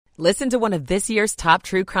Listen to one of this year's top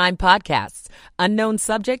true crime podcasts. Unknown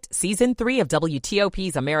Subject, Season 3 of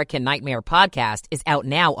WTOP's American Nightmare podcast is out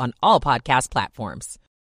now on all podcast platforms.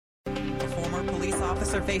 A former police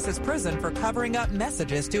officer faces prison for covering up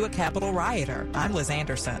messages to a Capitol rioter. I'm Liz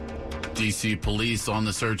Anderson. D.C. police on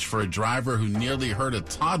the search for a driver who nearly hurt a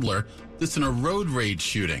toddler. This in a road rage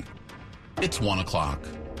shooting. It's 1 o'clock.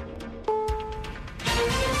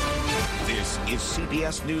 This is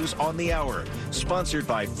CBS News on the Hour, sponsored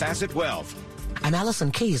by Facet Wealth. I'm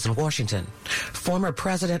Allison Keyes in Washington. Former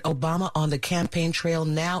President Obama on the campaign trail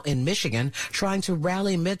now in Michigan, trying to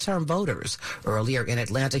rally midterm voters. Earlier in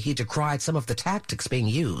Atlanta, he decried some of the tactics being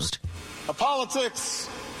used. A politics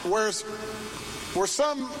where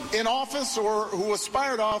some in office or who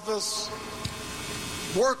aspire to office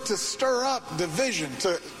work to stir up division,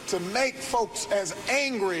 to make folks as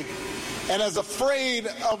angry and as afraid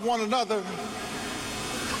of one another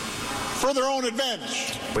for their own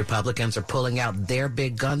advantage. Republicans are pulling out their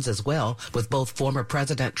big guns as well, with both former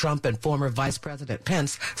President Trump and former Vice President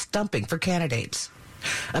Pence stumping for candidates.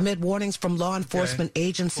 Amid warnings from law enforcement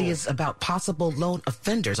agencies about possible lone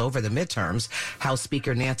offenders over the midterms, House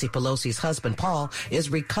Speaker Nancy Pelosi's husband, Paul, is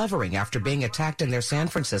recovering after being attacked in their San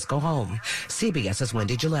Francisco home. CBS's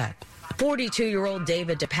Wendy Gillette. 42-year-old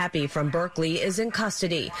David DePappy from Berkeley is in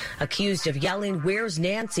custody, accused of yelling, "Where's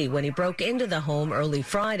Nancy?" when he broke into the home early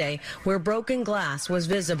Friday, where broken glass was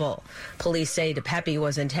visible. Police say DePappy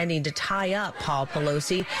was intending to tie up Paul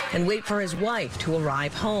Pelosi and wait for his wife to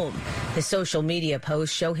arrive home. His social media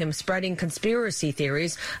posts show him spreading conspiracy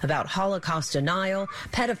theories about Holocaust denial,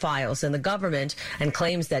 pedophiles in the government, and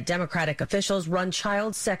claims that Democratic officials run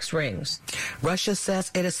child sex rings. Russia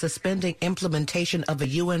says it is suspending implementation of a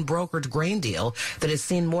UN brokered grain deal that has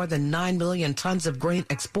seen more than 9 million tons of grain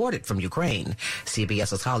exported from Ukraine.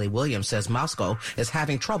 CBS's Holly Williams says Moscow is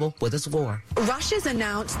having trouble with its war. Russia's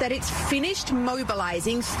announced that it's finished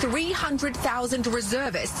mobilizing 300,000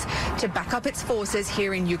 reservists to back up its forces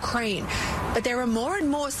here in Ukraine. But there are more and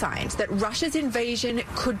more signs that Russia's invasion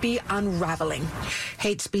could be unraveling.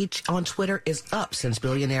 Hate speech on Twitter is up since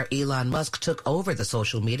billionaire Elon Musk took over the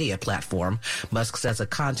social media platform. Musk says a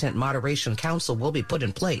content moderation council will be put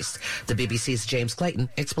in place. The BBC's James Clayton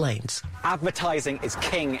explains. Advertising is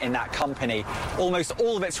king in that company. Almost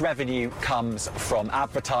all of its revenue comes from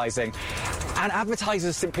advertising. And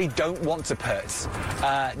advertisers simply don't want to put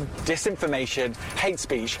disinformation, hate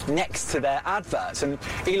speech next to their adverts. And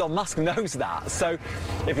Elon Musk knows that. So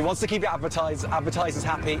if he wants to keep advertisers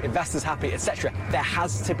happy, investors happy, etc., there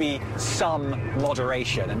has to be some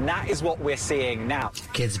moderation. And that is what we're seeing now.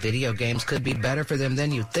 Kids' video games could be better for them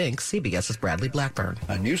than you'd think. CBS's Bradley Blackburn.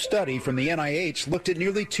 A new study from the NIH looked at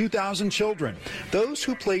nearly 2,000 children. Those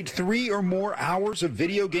who played 3 or more hours of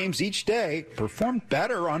video games each day performed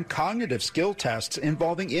better on cognitive skill tests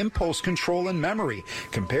involving impulse control and memory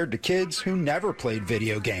compared to kids who never played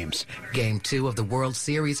video games. Game 2 of the World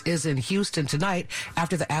Series is in Houston tonight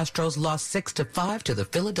after the Astros lost 6-5 to the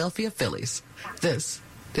Philadelphia Phillies. This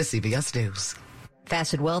is CBS News.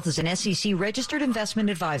 Facet Wealth is an SEC-registered investment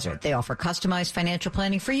advisor. They offer customized financial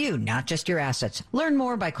planning for you, not just your assets. Learn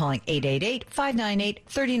more by calling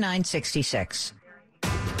 888-598-3966.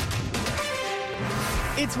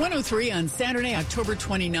 It's 1:03 on Saturday, October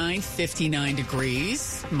 29th, 59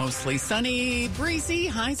 degrees. Mostly sunny, breezy,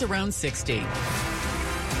 highs around 60.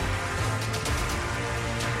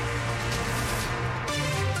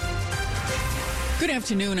 Good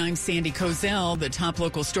afternoon, I'm Sandy Kozel. The top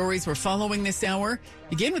local stories we're following this hour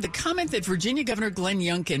begin with a comment that Virginia Governor Glenn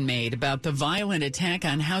Youngkin made about the violent attack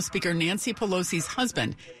on House Speaker Nancy Pelosi's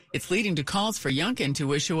husband. It's leading to calls for Youngkin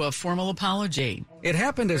to issue a formal apology. It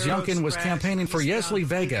happened as Youngkin was campaigning for Yesli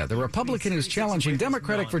Vega, the Republican who's challenging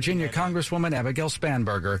Democratic Virginia Congresswoman Abigail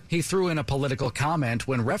Spanberger. He threw in a political comment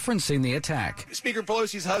when referencing the attack. Speaker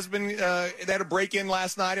Pelosi's husband, they had a break-in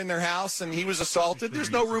last night in their house, and he was assaulted.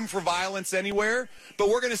 There's no room for violence anywhere, but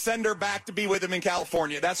we're going to send her back to be with him in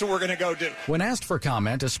California. That's what we're going to go do. When asked for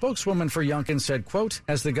comment, a spokeswoman for Youngkin said, quote,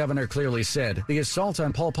 as the governor clearly said, the assault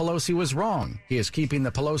on Paul Pelosi was wrong. He is keeping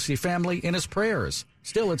the Pelosi family in his prayers.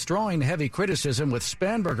 Still, it's drawing heavy criticism, with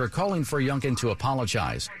Spanberger calling for Youngkin to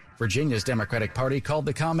apologize. Virginia's Democratic Party called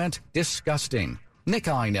the comment disgusting. Nick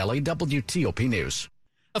Iannelli, WTOP News.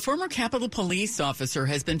 A former Capitol Police officer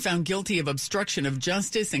has been found guilty of obstruction of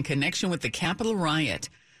justice in connection with the Capitol riot.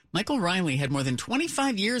 Michael Riley had more than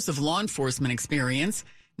 25 years of law enforcement experience.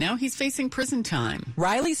 Now he's facing prison time.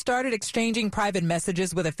 Riley started exchanging private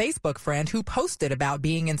messages with a Facebook friend who posted about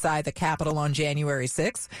being inside the Capitol on January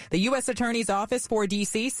 6. The U.S. Attorney's Office for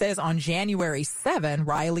D.C. says on January 7,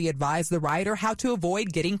 Riley advised the writer how to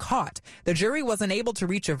avoid getting caught. The jury wasn't able to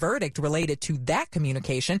reach a verdict related to that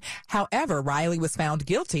communication. However, Riley was found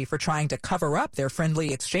guilty for trying to cover up their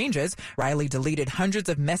friendly exchanges. Riley deleted hundreds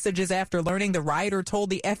of messages after learning the writer told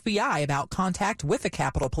the FBI about contact with a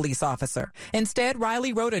Capitol police officer. Instead,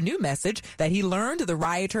 Riley wrote a new message that he learned the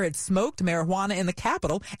rioter had smoked marijuana in the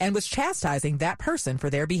Capitol and was chastising that person for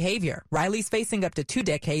their behavior. Riley's facing up to 2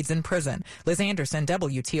 decades in prison. Liz Anderson,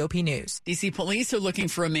 WTOP News. D.C. police are looking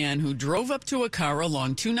for a man who drove up to a car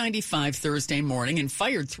along 295 Thursday morning and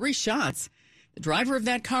fired 3 shots. The driver of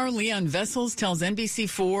that car, Leon Vessels, tells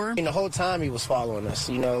NBC4. The whole time he was following us,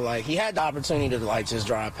 he had the opportunity to just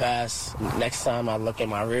drive past. Next time I look at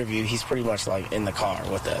my rear view, he's pretty much in the car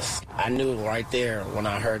with us. I knew right there when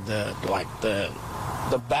I heard the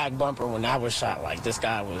back bumper when I was shot, this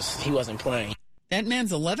guy he wasn't playing. That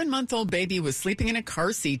man's 11-month-old baby was sleeping in a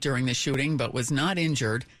car seat during the shooting but was not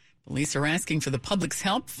injured. Police are asking for the public's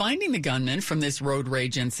help finding the gunman from this road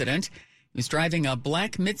rage incident. He was driving a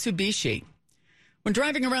black Mitsubishi. When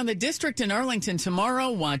driving around the district in Arlington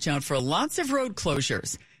tomorrow, watch out for lots of road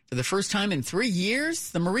closures. For the first time in 3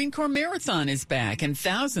 years, the Marine Corps Marathon is back, and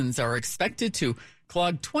thousands are expected to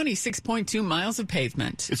clog 26.2 miles of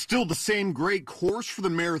pavement. It's still the same great course for the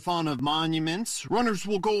Marathon of Monuments. Runners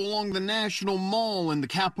will go along the National Mall and the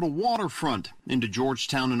Capitol waterfront, into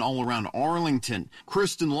Georgetown and all around Arlington.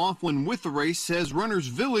 Kristen Laughlin with the race says Runners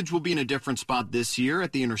Village will be in a different spot this year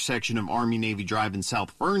at the intersection of Army-Navy Drive and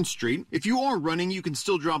South Fern Street. If you are running, you can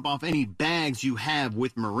still drop off any bags you have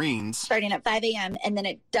with Marines. Starting at 5 a.m., and then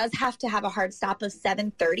it does have to have a hard stop of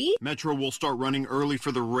 7:30. Metro will start running early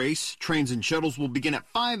for the race. Trains and shuttles will begin at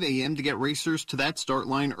 5 a.m. to get racers to that start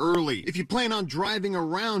line early. If you plan on driving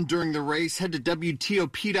around during the race, head to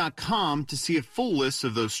WTOP.com to see a full list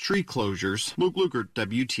of those street closures. Luke Lukert,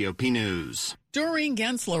 WTOP News. Doreen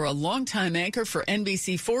Gensler, a longtime anchor for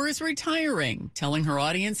NBC4, is retiring, telling her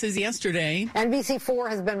audiences yesterday, NBC4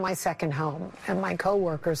 has been my second home, and my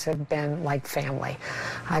coworkers have been like family.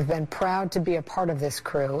 I've been proud to be a part of this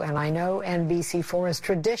crew, and I know NBC4's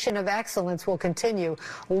tradition of excellence will continue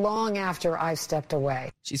long after I've stepped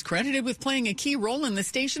away. She's credited with playing a key role in the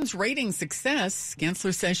station's rating success.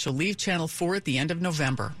 Gensler says she'll leave Channel 4 at the end of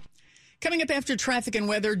November. Coming up after traffic and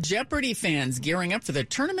weather, Jeopardy fans gearing up for the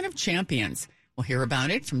Tournament of Champions. We'll hear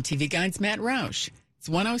about it from TV Guide's Matt Roush. It's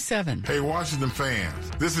 107. Hey, Washington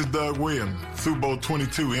fans, this is Doug Williams, Super Bowl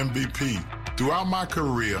 22 MVP. Throughout my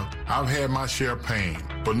career, I've had my share of pain,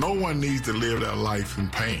 but no one needs to live their life in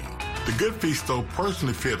pain. The Good Feet store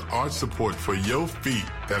personally fits arch support for your feet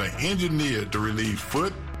that are engineered to relieve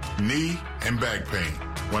foot, knee, and back pain.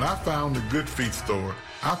 When I found the Good Feet store,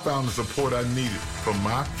 I found the support I needed for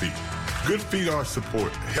my feet. Good Feet Arch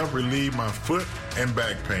Support helped relieve my foot and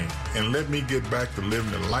back pain and let me get back to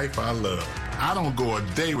living the life I love. I don't go a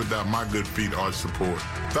day without my Good Feet Arch Support.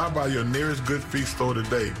 Stop by your nearest Good Feet store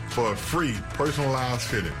today for a free personalized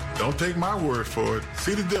fitting. Don't take my word for it.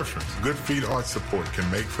 See the difference Good Feet Arch Support can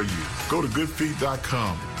make for you. Go to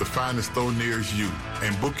goodfeet.com to find the store nearest you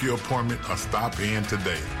and book your appointment or stop in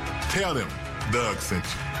today. Tell them Doug sent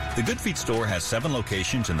you. The Good Feet store has 7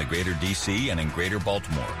 locations in the greater D.C. and in greater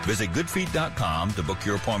Baltimore. Visit goodfeet.com to book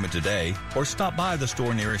your appointment today or stop by the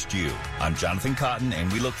store nearest you. I'm Jonathan Cotton,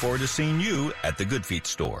 and we look forward to seeing you at the Good Feet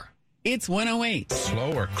store. It's 108.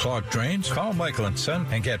 Slow or clogged drains? Call Michael & Son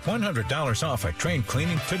and get $100 off a drain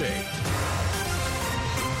cleaning today.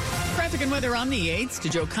 Traffic and weather on the 8s to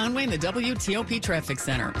Joe Conway in the WTOP Traffic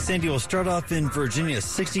Center. Sandy, will start off in Virginia,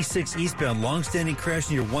 66 eastbound, long-standing crash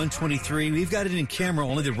near 123. We've got it in camera,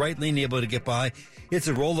 only the right lane able to get by. It's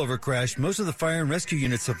a rollover crash. Most of the fire and rescue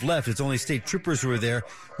units have left. It's only state troopers who are there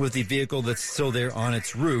with the vehicle that's still there on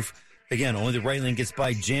its roof. Again, only the right lane gets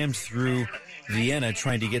by, jams through Vienna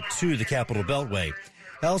trying to get to the Capitol Beltway.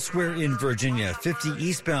 Elsewhere in Virginia, 50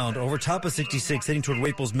 eastbound over top of 66 heading toward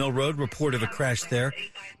Waples Mill Road. Report of a crash there.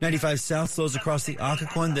 95 south slows across the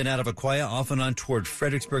Occoquan, then out of Aquia, off and on toward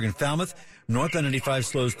Fredericksburg and Falmouth. Northbound 95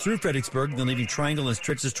 slows through Fredericksburg, then leaving Triangle and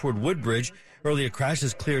stretches toward Woodbridge. Earlier crash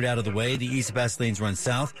is cleared out of the way. The east pass lanes run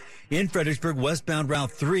south. In Fredericksburg, westbound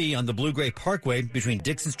Route 3 on the Blue Gray Parkway between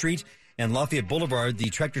Dixon Street and Lafayette Boulevard,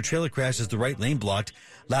 the tractor-trailer crash is the right lane blocked.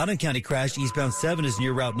 Loudoun County crash, eastbound 7 is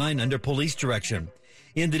near Route 9 under police direction.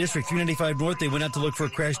 In the District 395 North, they went out to look for a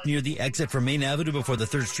crash near the exit from Main Avenue before the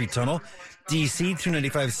 3rd Street Tunnel. D.C.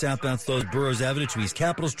 295 southbound slows Burroughs Avenue to East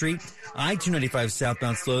Capitol Street. I-295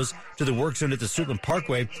 southbound slows to the work zone at the Suitland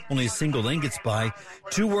Parkway. Only a single lane gets by.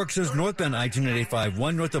 2 work zones northbound I-295.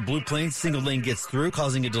 1 north of Blue Plains, single lane gets through,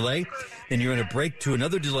 causing a delay. Then you're in a break to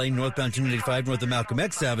another delay northbound 295 north of Malcolm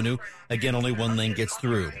X Avenue. Again, only 1 lane gets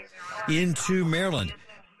through. Into Maryland.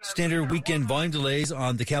 Standard weekend volume delays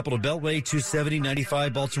on the Capitol Beltway, 270,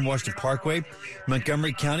 95, Baltimore-Washington Parkway.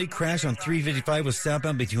 Montgomery County crash on 355 was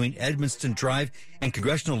southbound between Edmonston Drive and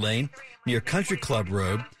Congressional Lane near Country Club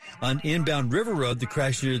Road. On inbound River Road, the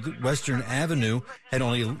crash near Western Avenue had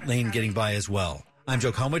only a lane getting by as well. I'm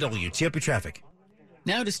Joe Conway, WTOP Traffic.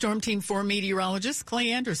 Now to Storm Team 4 meteorologist Clay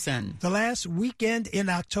Anderson. The last weekend in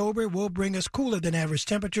October will bring us cooler than average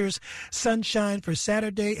temperatures, sunshine for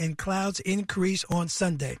Saturday, and clouds increase on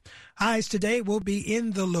Sunday. Highs today will be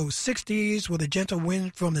in the low 60s with a gentle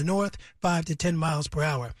wind from the north, 5 to 10 miles per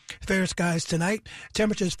hour. Fair skies tonight.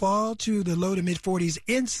 Temperatures fall to the low to mid 40s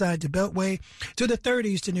inside the Beltway, to the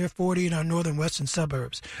 30s to near 40 in our northern western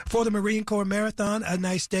suburbs. For the Marine Corps Marathon, a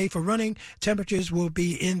nice day for running. Temperatures will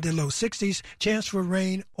be in the low 60s. Chance for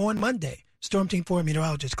rain on Monday. Storm Team 4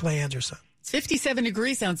 meteorologist Clay Anderson. It's 57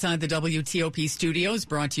 degrees outside the WTOP studios,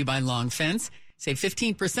 brought to you by Long Fence. Save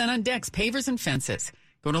 15% on decks, pavers, and fences.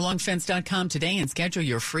 Go to longfence.com today and schedule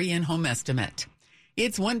your free in-home estimate.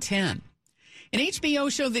 It's 1:10. An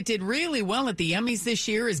HBO show that did really well at the Emmys this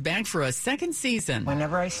year is back for a second season.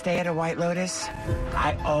 Whenever I stay at a White Lotus,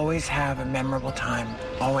 I always have a memorable time.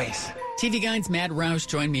 Always. TV Guide's Matt Roush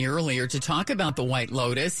joined me earlier to talk about the White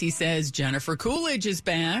Lotus. He says Jennifer Coolidge is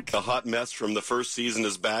back. The hot mess from the first season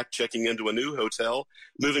is back, checking into a new hotel,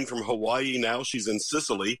 moving from Hawaii. Now she's in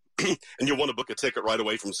Sicily, and you'll want to book a ticket right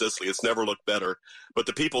away from Sicily. It's never looked better. But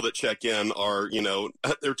the people that check in are,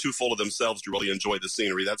 they're too full of themselves to really enjoy the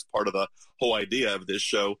scenery. That's part of the whole idea of this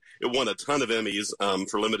show. It won a ton of Emmys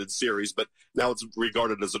for limited series, but now it's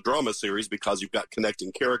regarded as a drama series because you've got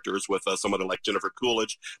connecting characters with somebody like Jennifer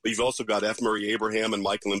Coolidge, but you've also got F. Murray Abraham and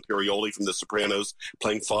Michael Imperioli from The Sopranos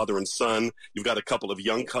playing father and son. You've got a couple of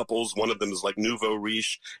young couples. One of them is like nouveau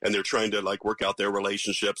riche, and they're trying to work out their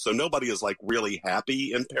relationship. So nobody is really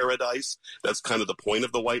happy in paradise. That's kind of the point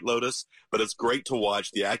of the White Lotus, but it's great to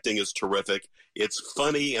watch. The acting is terrific. It's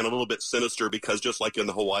funny and a little bit sinister because just like in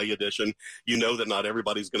the Hawaii edition, you know that not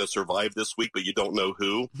everybody's going to survive this week, but you don't know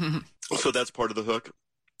who. So that's part of the hook.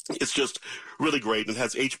 It's just really great and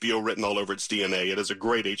has HBO written all over its DNA. It is a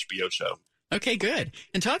great HBO show. Okay, good.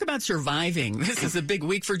 And talk about surviving. This is a big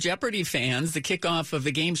week for Jeopardy fans, the kickoff of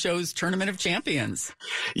the game show's Tournament of Champions.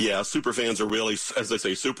 Yeah, super fans are really, as I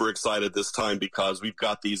say, super excited this time because we've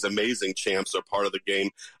got these amazing champs are part of the game.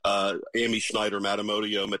 Amy Schneider, Matt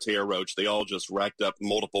Amodio, Mattea Roach, they all just racked up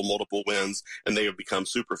multiple wins, and they have become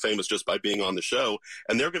super famous just by being on the show.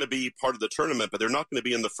 And they're going to be part of the tournament, but they're not going to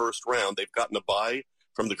be in the first round. They've gotten a bye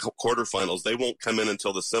from the quarterfinals. They won't come in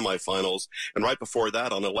until the semifinals. And right before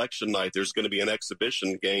that, on election night, there's going to be an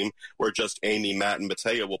exhibition game where just Amy, Matt, and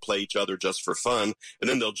Mattea will play each other just for fun. And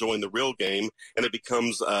then they'll join the real game. And it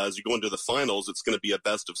becomes, as you go into the finals, it's going to be a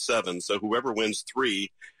best of 7. So whoever wins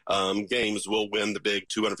 3 games will win the big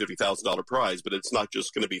 $250,000 prize. But it's not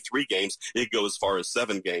just going to be 3 games. It goes as far as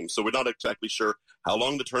 7 games. So we're not exactly sure how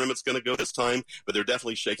long the tournament's going to go this time, but they're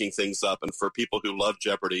definitely shaking things up. And for people who love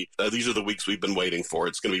Jeopardy, these are the weeks we've been waiting for.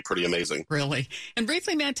 It's going to be pretty amazing. Really? And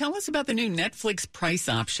briefly, Matt, tell us about the new Netflix price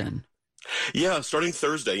option. Yeah, starting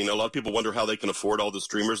Thursday, a lot of people wonder how they can afford all the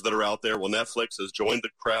streamers that are out there. Well, Netflix has joined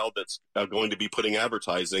the crowd that's going to be putting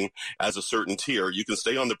advertising as a certain tier. You can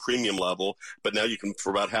stay on the premium level, but now you can,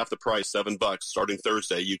 for about half the price, $7, starting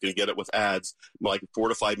Thursday, you can get it with ads, like 4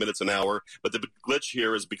 to 5 minutes an hour. But the glitch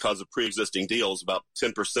here is because of pre-existing deals, about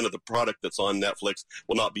 10% of the product that's on Netflix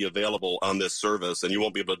will not be available on this service, and you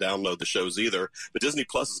won't be able to download the shows either. But Disney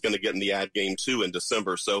Plus is going to get in the ad game, too, in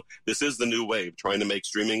December. So this is the new wave, trying to make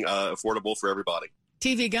streaming affordable for everybody.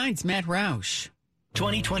 TV Guide's Matt Roush.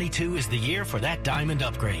 2022 is the year for that diamond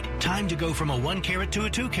upgrade. Time to go from a 1 carat to a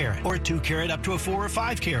 2 carat, or a 2 carat up to a 4 or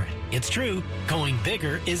 5 carat. It's true, going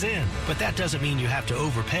bigger is in. But that doesn't mean you have to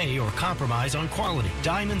overpay or compromise on quality.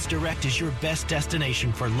 Diamonds Direct is your best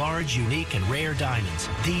destination for large, unique, and rare diamonds.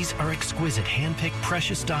 These are exquisite, hand-picked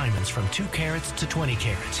precious diamonds from 2 carats to 20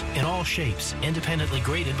 carats, in all shapes, independently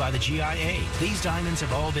graded by the GIA. These diamonds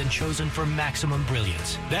have all been chosen for maximum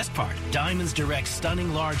brilliance. Best part, Diamonds Direct's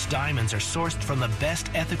stunning large diamonds are sourced from the best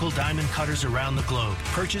ethical diamond cutters around the globe,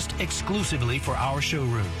 purchased exclusively for our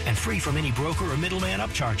showroom and free from any broker or middleman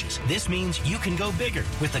upcharges. This means you can go bigger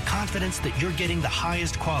with the confidence that you're getting the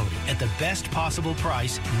highest quality at the best possible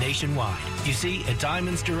price nationwide. You see, at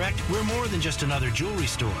Diamonds Direct, we're more than just another jewelry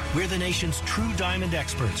store. We're the nation's true diamond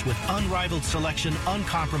experts with unrivaled selection,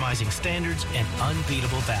 uncompromising standards, and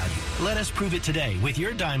unbeatable value. Let us prove it today with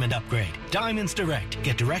your diamond upgrade. Diamonds Direct.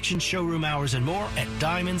 Get directions, showroom hours, and more at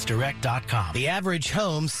diamondsdirect.com. The average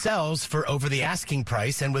home sells for over the asking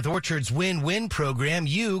price, and with Orchard's win-win program,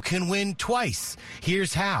 you can win twice.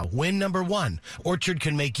 Here's how. Win number one. Orchard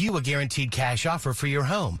can make you a guaranteed cash offer for your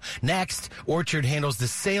home. Next, Orchard handles the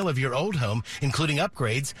sale of your old home, including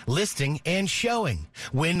upgrades, listing, and showing.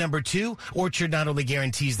 Win number two. Orchard not only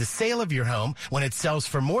guarantees the sale of your home, when it sells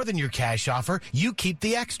for more than your cash offer, you keep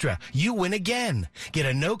the extra. You win again. Get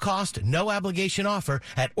a no-cost, no-obligation offer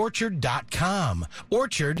at Orchard.com.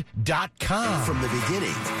 Orchard.com. From the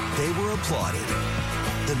beginning, they were applauded.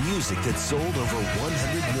 The music that sold over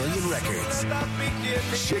 100 million records.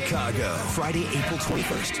 Chicago. Friday, April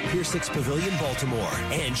 21st, Pier 6 Pavilion, Baltimore.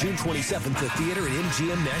 And June 27th, the theater at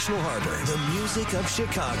MGM National Harbor. The music of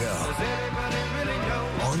Chicago.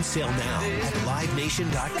 On sale now at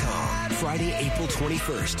LiveNation.com. Friday, April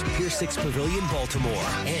 21st, Pier 6 Pavilion, Baltimore.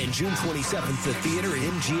 And June 27th, the theater at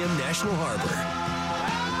MGM National Harbor.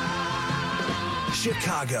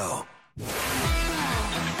 Chicago.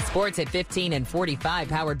 Sports at 15 and 45,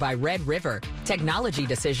 powered by Red River. Technology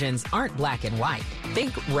decisions aren't black and white.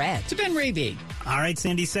 Think red. To Ben Raby. All right,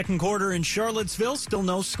 Sandy, second quarter in Charlottesville. Still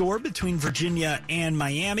no score between Virginia and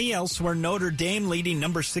Miami. Elsewhere, Notre Dame leading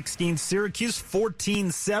number 16 Syracuse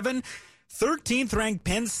 14-7. 13th ranked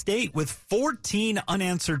Penn State with 14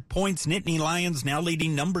 unanswered points. Nittany Lions now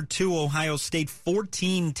leading number 2 Ohio State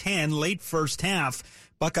 14-10 late first half.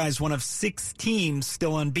 Buckeyes, one of 6 teams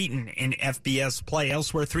still unbeaten in FBS play.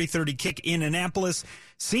 Elsewhere, 3:30 kick in Annapolis.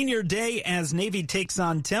 Senior Day as Navy takes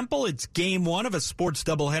on Temple. It's game 1 of a sports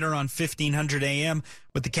doubleheader on 1500 AM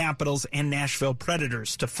with the Capitals and Nashville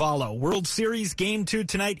Predators to follow. World Series game 2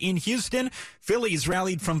 tonight in Houston. Phillies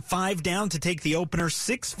rallied from 5 down to take the opener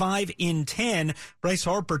 6-5 in 10. Bryce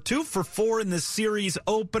Harper 2 for 4 in the series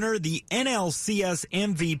opener. The NLCS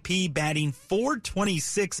MVP batting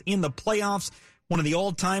 .426 in the playoffs. One of the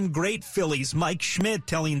all-time great Phillies, Mike Schmidt,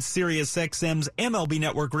 telling SiriusXM's MLB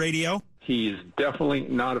Network Radio. He's definitely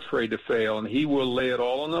not afraid to fail, and he will lay it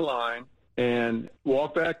all on the line and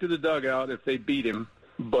walk back to the dugout if they beat him.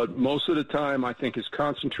 But most of the time, I think his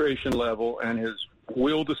concentration level and his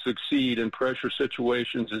will to succeed in pressure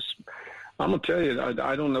situations is, I'm going to tell you,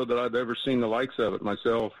 I don't know that I've ever seen the likes of it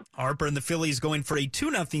myself. Harper and the Phillies going for a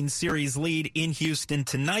 2-0 series lead in Houston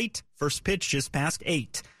tonight. First pitch just past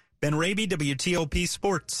 8. Ben Raby, WTOP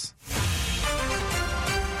Sports.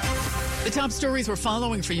 The top stories we're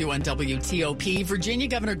following for you on WTOP. Virginia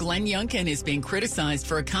Governor Glenn Youngkin is being criticized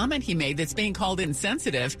for a comment he made that's being called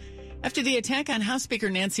insensitive after the attack on House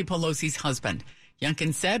Speaker Nancy Pelosi's husband.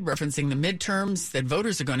 Youngkin said, referencing the midterms, that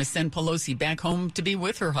voters are going to send Pelosi back home to be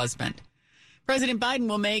with her husband. President Biden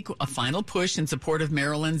will make a final push in support of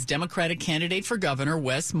Maryland's Democratic candidate for governor,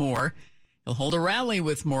 Wes Moore. He'll hold a rally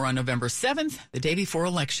with Moore on November 7th, the day before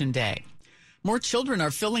Election Day. More children are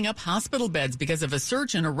filling up hospital beds because of a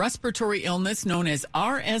surge in a respiratory illness known as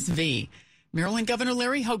RSV. Maryland Governor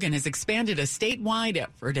Larry Hogan has expanded a statewide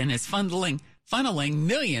effort and is funneling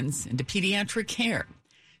millions into pediatric care.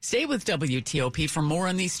 Stay with WTOP for more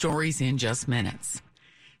on these stories in just minutes.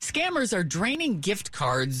 Scammers are draining gift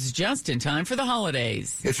cards just in time for the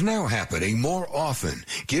holidays. It's now happening more often,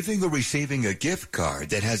 giving or receiving a gift card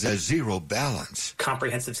that has a zero balance.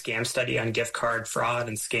 Comprehensive scam study on gift card fraud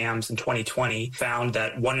and scams in 2020 found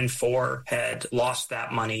that 1 in 4 had lost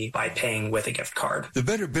that money by paying with a gift card. The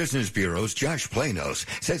Better Business Bureau's Josh Planos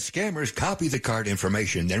said scammers copy the card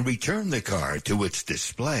information, then return the card to its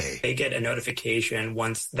display. They get a notification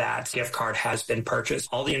once that gift card has been purchased.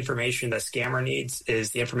 All the information the scammer needs is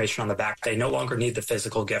the information on the back. They no longer need the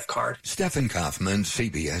physical gift card. Stephen Kaufman,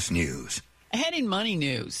 CBS News. Ahead in money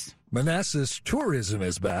news. Manassas tourism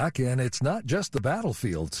is back, and it's not just the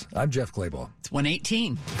battlefields. I'm Jeff Claybaugh. It's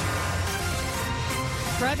 1:18.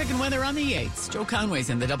 Traffic and weather on the 8th. Joe Conway's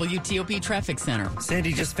in the WTOP Traffic Center.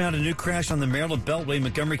 Sandy just found a new crash on the Maryland Beltway,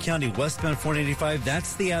 Montgomery County, westbound 485.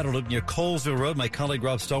 That's the outer loop near Colesville Road. My colleague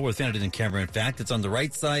Rob Stallworth found it in camera. In fact, it's on the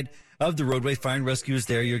right side of the roadway. Fire and rescue is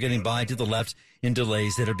there. You're getting by to the left in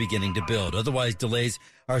delays that are beginning to build. Otherwise, delays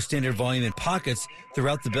are standard volume in pockets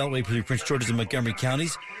throughout the Beltway between Prince George's and Montgomery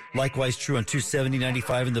counties. Likewise true on 270,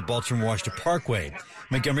 95 and the Baltimore-Washington Parkway.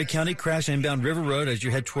 Montgomery County crash inbound River Road as you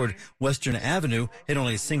head toward Western Avenue. Hit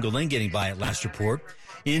only a single lane getting by at last report.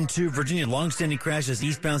 Into Virginia, long-standing crashes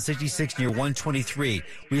eastbound 66 near 123.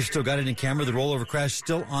 We've still got it in camera. The rollover crash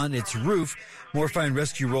still on its roof. More fire and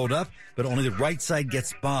rescue rolled up, but only the right side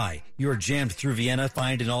gets by. You are jammed through Vienna.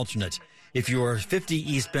 Find an alternate. If you are 50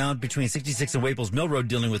 eastbound between 66 and Waples Mill Road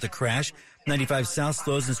dealing with a crash, 95 south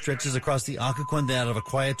slows and stretches across the Occoquan, then out of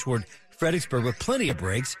Aquia toward Fredericksburg with plenty of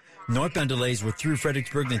breaks. Northbound delays were through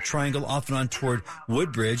Fredericksburg, then Triangle off and on toward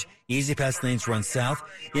Woodbridge. Easy pass lanes run south.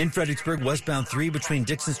 In Fredericksburg, westbound 3 between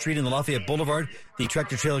Dixon Street and the Lafayette Boulevard. The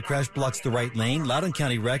tractor-trailer crash blocks the right lane. Loudoun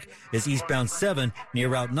County wreck is eastbound 7 near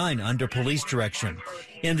Route 9 under police direction.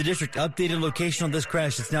 In the district, updated location on this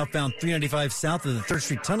crash. It's now found 395 south of the 3rd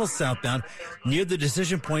Street Tunnel southbound near the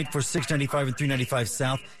decision point for 695 and 395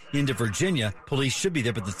 south into Virginia. Police should be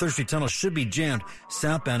there, but the 3rd Street Tunnel should be jammed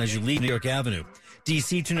southbound as you leave New York Avenue.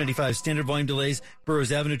 DC 295 standard volume delays,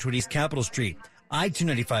 Burroughs Avenue toward East Capitol Street.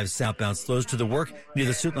 I-295 southbound slows to the work near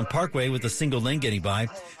the Suitland Parkway with a single lane getting by.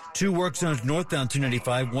 2 work zones northbound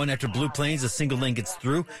 295, one after Blue Plains, a single lane gets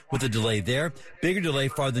through with a delay there. Bigger delay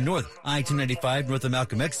farther north, I-295 north of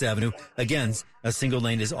Malcolm X Avenue. Again, a single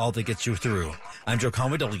lane is all that gets you through. I'm Joe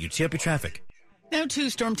Conway, WTOP Traffic. Now to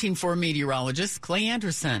Storm Team 4 meteorologist Clay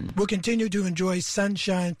Anderson. We'll continue to enjoy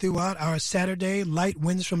sunshine throughout our Saturday. Light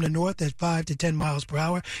winds from the north at 5 to 10 miles per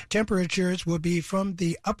hour. Temperatures will be from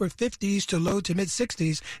the upper 50s to low to mid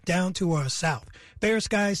 60s down to our south. Fair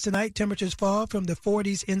skies tonight. Temperatures fall from the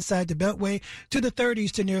 40s inside the Beltway to the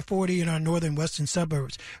 30s to near 40 in our northern western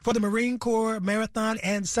suburbs. For the Marine Corps Marathon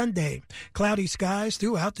and Sunday, cloudy skies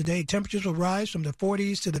throughout the day. Temperatures will rise from the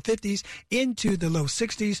 40s to the 50s into the low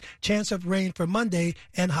 60s. Chance of rain for Monday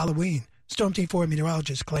and Halloween. Storm Team 4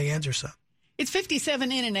 meteorologist Clay Anderson. It's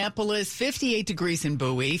 57 in Annapolis, 58 degrees in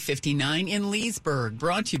Bowie, 59 in Leesburg.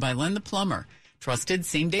 Brought to you by Len the Plumber. Trusted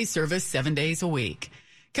same-day service 7 days a week.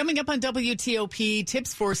 Coming up on WTOP,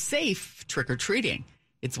 tips for safe trick-or-treating.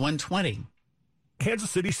 It's 1:20.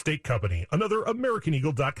 Kansas City Steak Company, another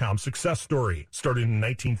AmericanEagle.com success story. Started in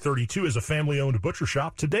 1932 as a family-owned butcher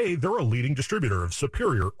shop, today they're a leading distributor of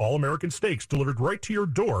superior all-American steaks delivered right to your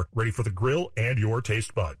door, ready for the grill and your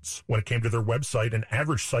taste buds. When it came to their website, an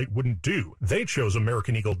average site wouldn't do. They chose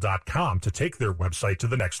AmericanEagle.com to take their website to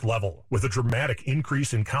the next level. With a dramatic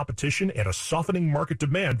increase in competition and a softening market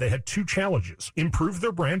demand, they had 2 challenges: improve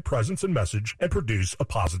their brand presence and message and produce a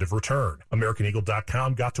positive return.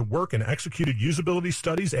 AmericanEagle.com got to work and executed usability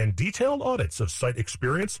studies and detailed audits of site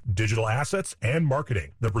experience, digital assets, and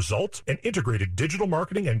marketing. The result? An integrated digital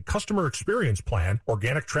marketing and customer experience plan,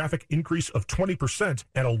 organic traffic increase of 20%,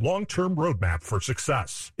 and a long-term roadmap for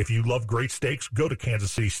success. If you love great steaks, go to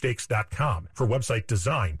KansasCitySteaks.com for website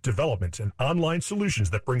design, development, and online solutions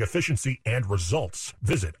that bring efficiency and results.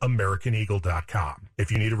 Visit AmericanEagle.com.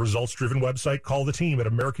 If you need a results-driven website, call the team at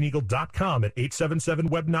AmericanEagle.com at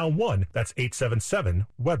 877-WEBNOW1. That's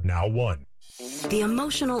 877-WEBNOW1. The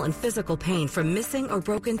emotional and physical pain from missing or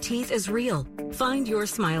broken teeth is real. Find your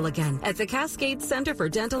smile again at the Cascade Center for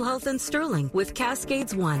Dental Health in Sterling with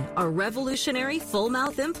Cascades One, a revolutionary full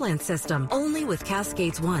mouth implant system. Only with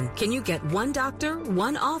Cascades One can you get one doctor,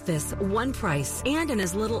 one office, one price. And in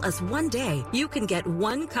as little as 1 day, you can get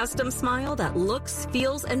one custom smile that looks,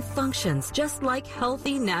 feels, and functions just like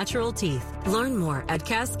healthy, natural teeth. Learn more at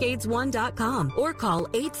CascadesOne.com or call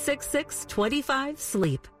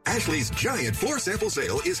 866-25-SLEEP. Ashley's giant floor sample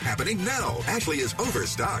sale is happening now. Ashley is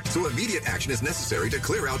overstocked, so immediate action is necessary to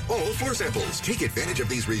clear out all floor samples. Take advantage of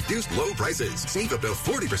these reduced low prices. Save up to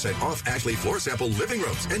 40% off Ashley floor sample living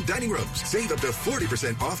rooms and dining rooms. Save up to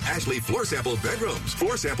 40% off Ashley floor sample bedrooms.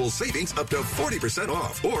 Floor sample savings up to 40%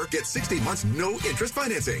 off. Or get 60 months no interest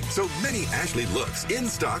financing. So many Ashley looks in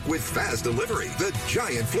stock with fast delivery. The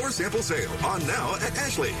giant floor sample sale on now at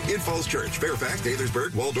Ashley in Falls Church, Fairfax,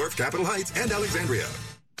 Gaithersburg, Waldorf, Capitol Heights, and Alexandria.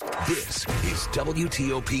 This is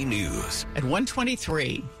WTOP News. At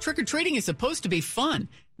 1:23, trick-or-treating is supposed to be fun.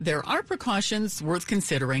 There are precautions worth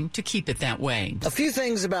considering to keep it that way. A few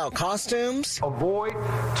things about costumes. Avoid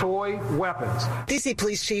toy weapons. DC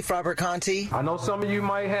Police Chief Robert Conti. I know some of you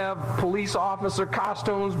might have police officer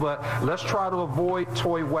costumes, but let's try to avoid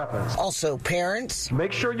toy weapons. Also, parents.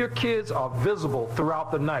 Make sure your kids are visible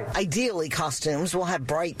throughout the night. Ideally, costumes will have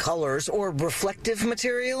bright colors or reflective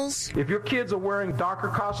materials. If your kids are wearing darker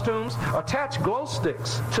costumes, attach glow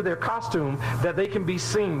sticks to their costume that they can be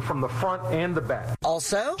seen from the front and the back.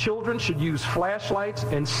 Also, children should use flashlights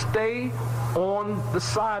and stay on the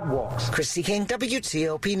sidewalks. Christy King,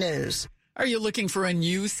 WTOP News. Are you looking for a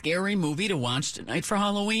new scary movie to watch tonight for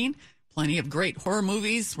Halloween? Plenty of great horror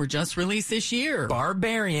movies were just released this year.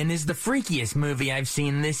 Barbarian is the freakiest movie I've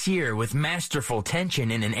seen this year, with masterful tension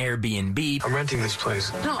in an Airbnb. I'm renting this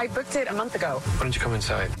place. No, I booked it a month ago. Why don't you come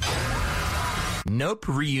inside? Nope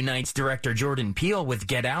reunites director Jordan Peele with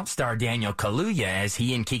Get Out star Daniel Kaluuya as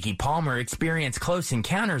he and Keke Palmer experience close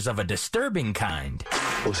encounters of a disturbing kind.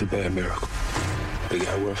 What's a bad miracle? They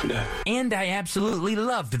got word for that. And I absolutely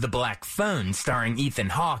loved The Black Phone, starring Ethan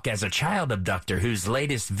Hawke as a child abductor whose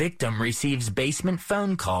latest victim receives basement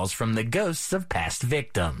phone calls from the ghosts of past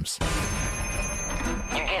victims.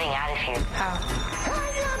 You're getting out of here. How?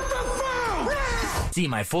 See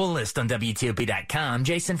my full list on WTOP.com.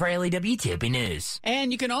 Jason Fraley, WTOP News.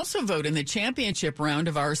 And you can also vote in the championship round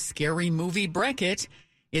of our scary movie bracket.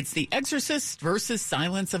 It's The Exorcist versus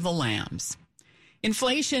Silence of the Lambs.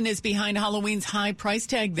 Inflation is behind Halloween's high price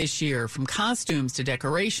tag this year. From costumes to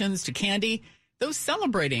decorations to candy, those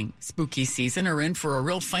celebrating spooky season are in for a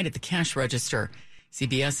real fight at the cash register.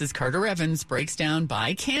 CBS's Carter Evans breaks down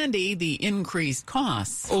by candy the increased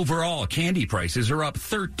costs. Overall, candy prices are up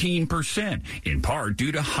 13%, in part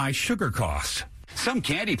due to high sugar costs. Some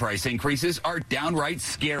candy price increases are downright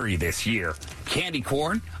scary this year. Candy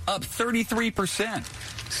corn up 33%,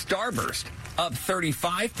 Starburst up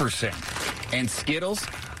 35%, and Skittles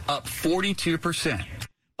up 42%.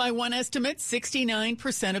 By one estimate,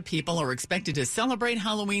 69% of people are expected to celebrate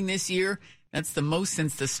Halloween this year. That's the most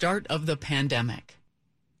since the start of the pandemic.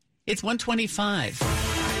 It's 1:25.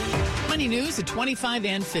 Money news at 25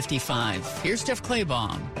 and 55. Here's Jeff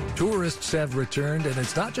Claybaugh. Tourists have returned, and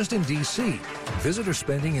it's not just in D.C. Visitor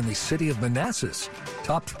spending in the city of Manassas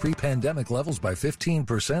topped pre-pandemic levels by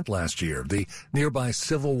 15% last year. The nearby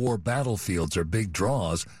Civil War battlefields are big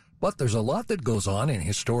draws, but there's a lot that goes on in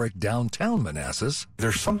historic downtown Manassas.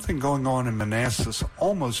 There's something going on in Manassas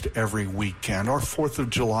almost every weekend. Our 4th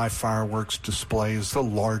of July fireworks display is the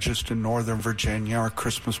largest in Northern Virginia. Our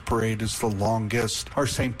Christmas parade is the longest. Our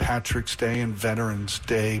St. Patrick's Day and Veterans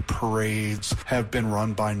Day parades have been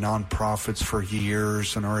run by nonprofits for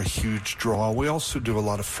years and are a huge draw. We also do a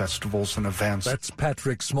lot of festivals and events. That's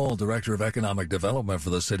Patrick Small, Director of Economic Development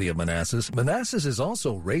for the city of Manassas. Manassas is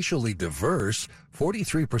also racially diverse.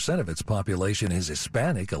 43% of its population is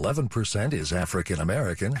Hispanic, 11% is African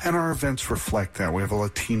American. And our events reflect that. We have a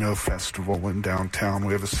Latino festival in downtown.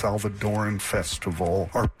 We have a Salvadoran festival.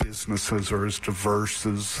 Our businesses are as diverse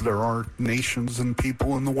as there are nations and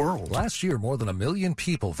people in the world. Last year, more than 1 million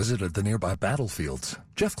people visited the nearby battlefields.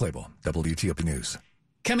 Jeff Claybaugh, WTOP News.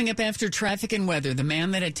 Coming up after traffic and weather, the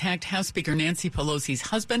man that attacked House Speaker Nancy Pelosi's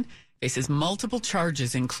husband faces multiple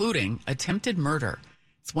charges, including attempted murder.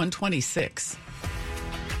 It's 1:26.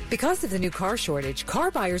 Because of the new car shortage,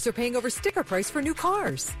 car buyers are paying over sticker price for new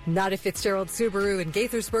cars. Not at Fitzgerald Subaru in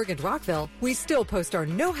Gaithersburg and Rockville. We still post our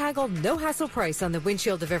no haggle, no hassle price on the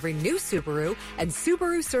windshield of every new Subaru and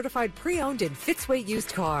Subaru certified pre-owned and Fitzway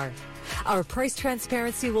used car. Our price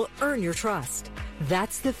transparency will earn your trust.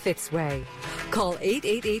 That's the Fitz way. Call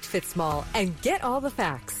 888-FITZMALL and get all the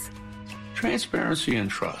facts. Transparency and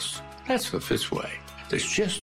trust. That's the Fitz way. There's just